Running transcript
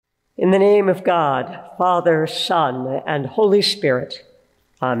In the name of God, Father, Son, and Holy Spirit.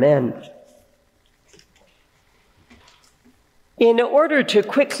 Amen. In order to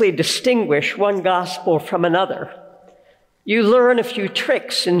quickly distinguish one gospel from another, you learn a few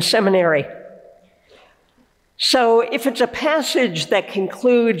tricks in seminary. So if it's a passage that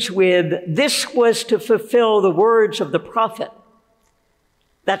concludes with, "This was to fulfill the words of the prophet,"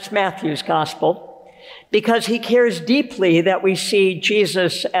 that's Matthew's gospel, because he cares deeply that we see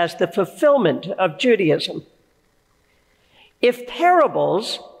Jesus as the fulfillment of Judaism. If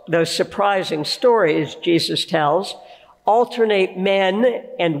parables, those surprising stories Jesus tells, alternate men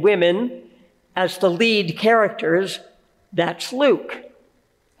and women as the lead characters, that's Luke,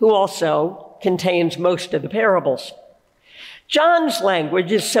 who also contains most of the parables. John's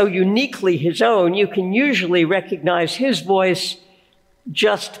language is so uniquely his own, you can usually recognize his voice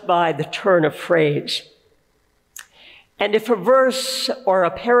just by the turn of phrase. And if a verse or a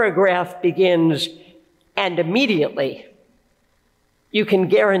paragraph begins, "and immediately," you can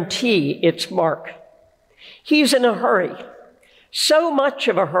guarantee its mark. He's in a hurry, so much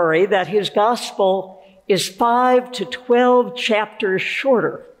of a hurry that his gospel is 5 to 12 chapters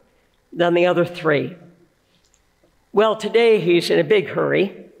shorter than the other three. Well, today he's in a big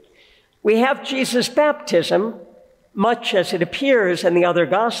hurry. We have Jesus' baptism, much as it appears in the other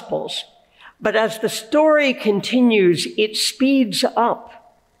gospels, but as the story continues, it speeds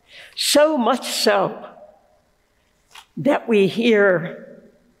up, so much so that we hear,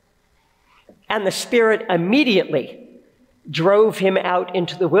 "And the Spirit immediately drove him out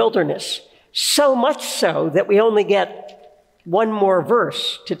into the wilderness," so much so that we only get one more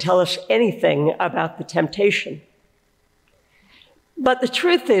verse to tell us anything about the temptation. But the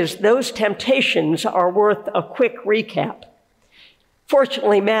truth is, those temptations are worth a quick recap.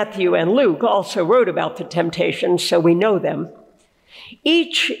 Fortunately, Matthew and Luke also wrote about the temptations, so we know them.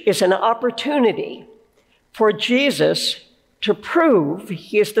 Each is an opportunity for Jesus to prove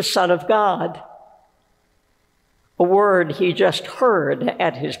he is the Son of God, a word he just heard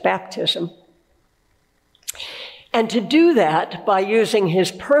at his baptism. And to do that by using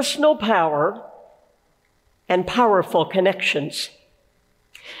his personal power and powerful connections.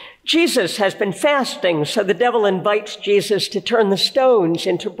 Jesus has been fasting, so the devil invites Jesus to turn the stones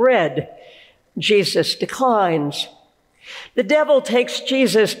into bread. Jesus declines. The devil takes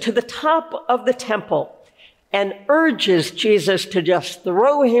Jesus to the top of the temple and urges Jesus to just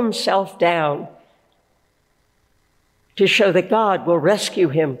throw himself down to show that God will rescue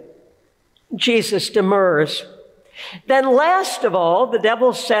him. Jesus demurs. Then last of all, the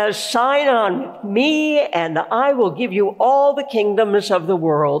devil says, "Sign on me and I will give you all the kingdoms of the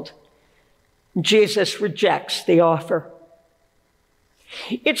world." Jesus rejects the offer.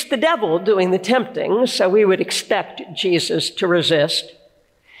 It's the devil doing the tempting, so we would expect Jesus to resist.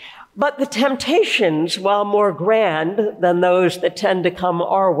 But the temptations, while more grand than those that tend to come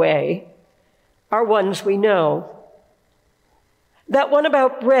our way, are ones we know. That one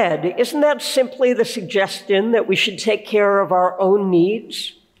about bread, isn't that simply the suggestion that we should take care of our own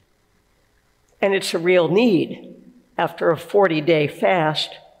needs? And it's a real need after a 40-day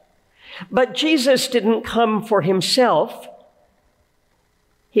fast. But Jesus didn't come for himself.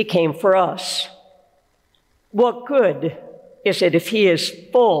 He came for us. What good is it if he is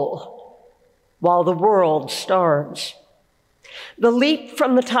full while the world starves? The leap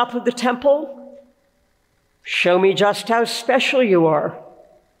from the top of the temple? Show me just how special you are.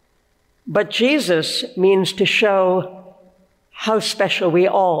 But Jesus means to show how special we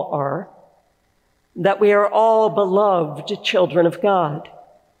all are, that we are all beloved children of God.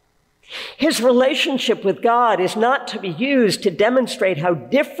 His relationship with God is not to be used to demonstrate how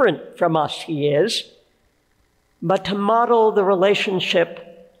different from us he is, but to model the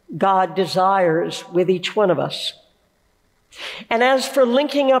relationship God desires with each one of us. And as for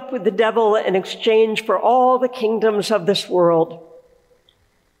linking up with the devil in exchange for all the kingdoms of this world,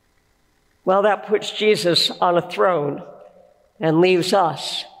 well, that puts Jesus on a throne and leaves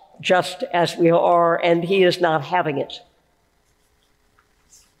us just as we are, and he is not having it.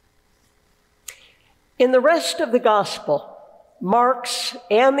 In the rest of the gospel, Mark's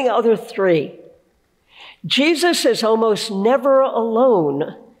and the other three, Jesus is almost never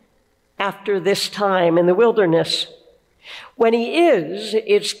alone after this time in the wilderness. When he is,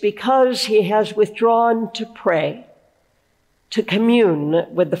 it's because he has withdrawn to pray, to commune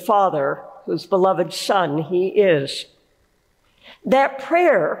with the Father, whose beloved Son he is. That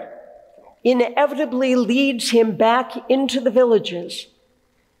prayer inevitably leads him back into the villages,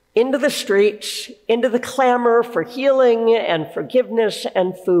 into the streets, into the clamor for healing and forgiveness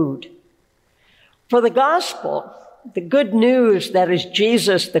and food. For the gospel the good news that is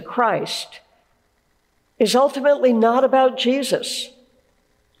Jesus the Christ, is ultimately not about Jesus.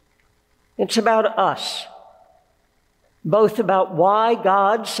 It's about us, both about why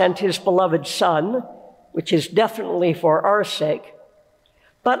God sent his beloved Son, which is definitely for our sake,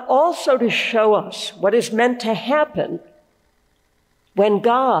 but also to show us what is meant to happen when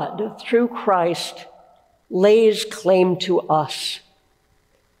God, through Christ, lays claim to us.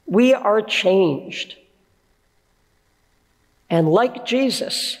 We are changed. And like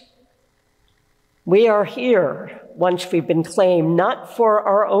Jesus, we are here once we've been claimed, not for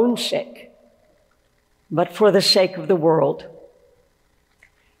our own sake, but for the sake of the world.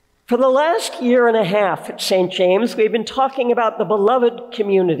 For the last year and a half at St. James, we've been talking about the beloved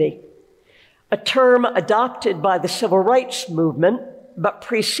community, a term adopted by the civil rights movement, but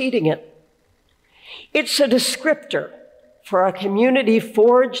preceding it. It's a descriptor for a community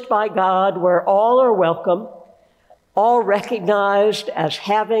forged by God where all are welcome, all recognized as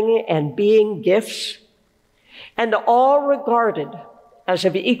having and being gifts, and all regarded as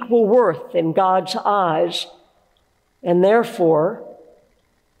of equal worth in God's eyes, and therefore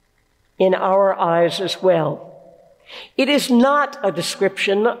in our eyes as well. It is not a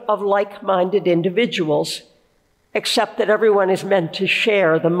description of like-minded individuals, except that everyone is meant to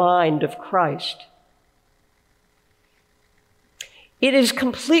share the mind of Christ. It is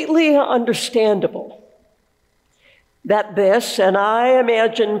completely understandable that this, and I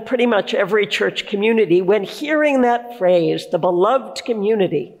imagine pretty much every church community, when hearing that phrase, the beloved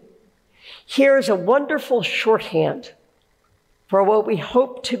community, hears a wonderful shorthand for what we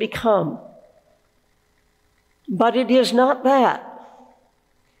hope to become. But it is not that.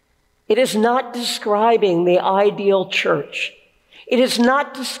 It is not describing the ideal church. It is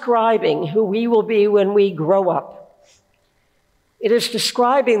not describing who we will be when we grow up. It is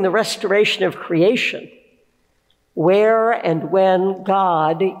describing the restoration of creation, where and when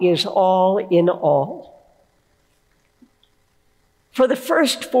God is all in all. For the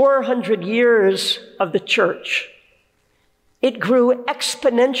first 400 years of the church, it grew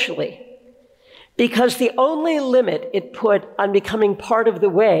exponentially because the only limit it put on becoming part of the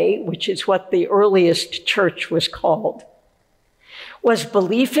way, which is what the earliest church was called, was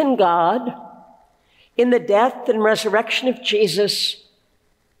belief in God, in the death and resurrection of Jesus,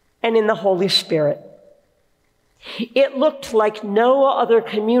 and in the Holy Spirit. It looked like no other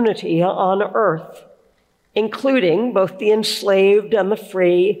community on earth, including both the enslaved and the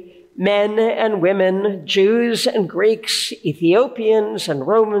free, men and women, Jews and Greeks, Ethiopians and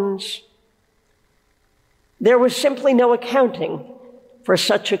Romans. There was simply no accounting for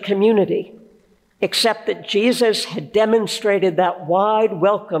such a community, except that Jesus had demonstrated that wide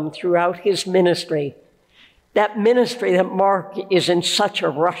welcome throughout his ministry, that ministry that Mark is in such a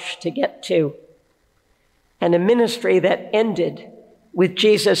rush to get to, and a ministry that ended with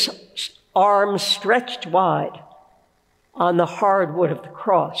Jesus' arms stretched wide on the hard wood of the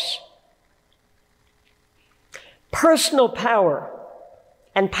cross. Personal power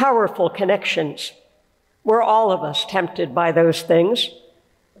and powerful connections. We're all of us tempted by those things,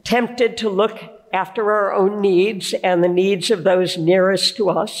 tempted to look after our own needs and the needs of those nearest to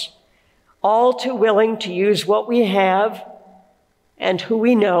us, all too willing to use what we have and who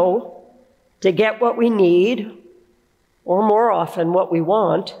we know to get what we need, or more often what we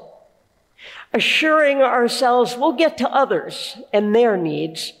want, assuring ourselves we'll get to others and their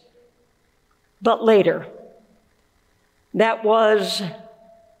needs, but later. That was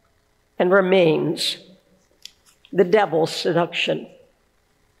and remains the devil's seduction.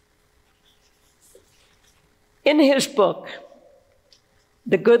 In his book,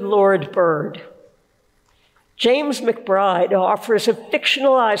 The Good Lord Bird, James McBride offers a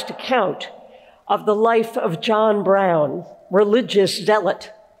fictionalized account of the life of John Brown, religious zealot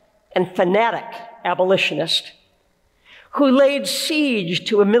and fanatic abolitionist, who laid siege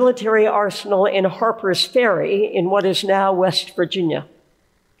to a military arsenal in Harper's Ferry in what is now West Virginia.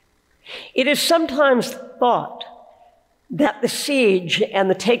 It is sometimes thought that the siege and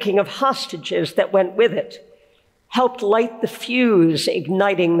the taking of hostages that went with it helped light the fuse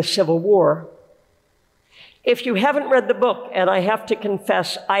igniting the Civil War. If you haven't read the book, and I have to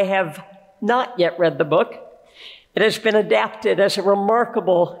confess, I have not yet read the book, it has been adapted as a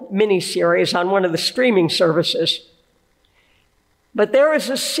remarkable miniseries on one of the streaming services. But there is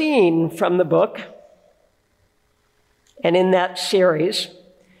a scene from the book, and in that series,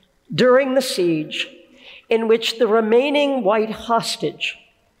 during the siege, in which the remaining white hostage,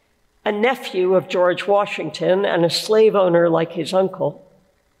 a nephew of George Washington and a slave owner like his uncle,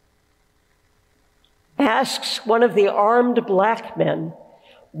 asks one of the armed black men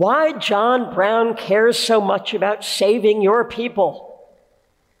why John Brown cares so much about saving your people.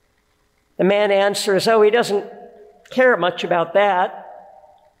 The man answers, oh, he doesn't care much about that.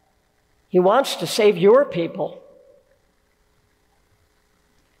 He wants to save your people.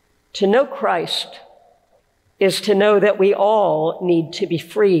 To know Christ is to know that we all need to be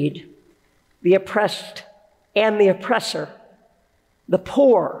freed, the oppressed and the oppressor, the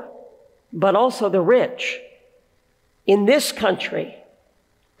poor, but also the rich. In this country,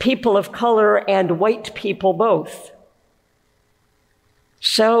 people of color and white people both.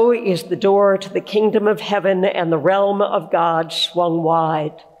 So is the door to the kingdom of heaven and the realm of God swung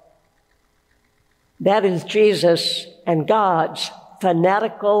wide. That is Jesus and God's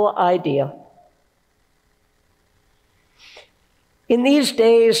fanatical idea. In these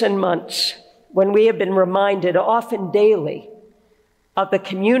days and months, when we have been reminded often daily of the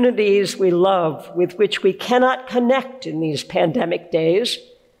communities we love with which we cannot connect in these pandemic days,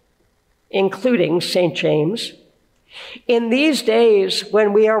 including St. James, in these days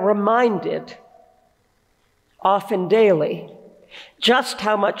when we are reminded often daily just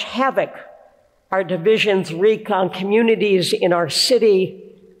how much havoc our divisions wreak on communities in our city,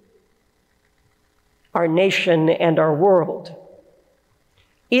 our nation, and our world,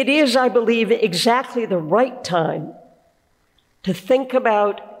 it is, I believe, exactly the right time to think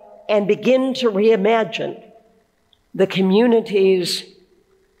about and begin to reimagine the communities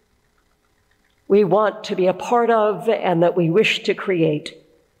we want to be a part of and that we wish to create,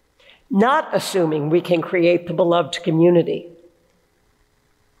 not assuming we can create the beloved community,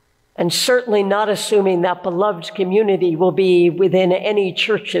 and certainly not assuming that beloved community will be within any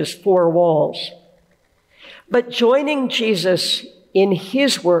church's four walls, but joining Jesus in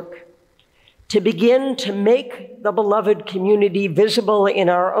his work to begin to make the beloved community visible in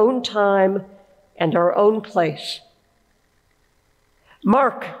our own time and our own place.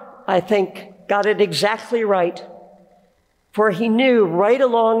 Mark, I think, got it exactly right, for he knew right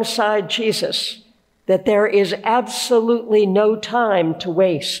alongside Jesus that there is absolutely no time to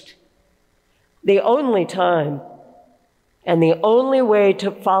waste. The only time and the only way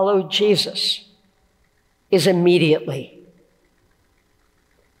to follow Jesus is immediately.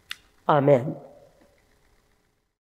 Amen.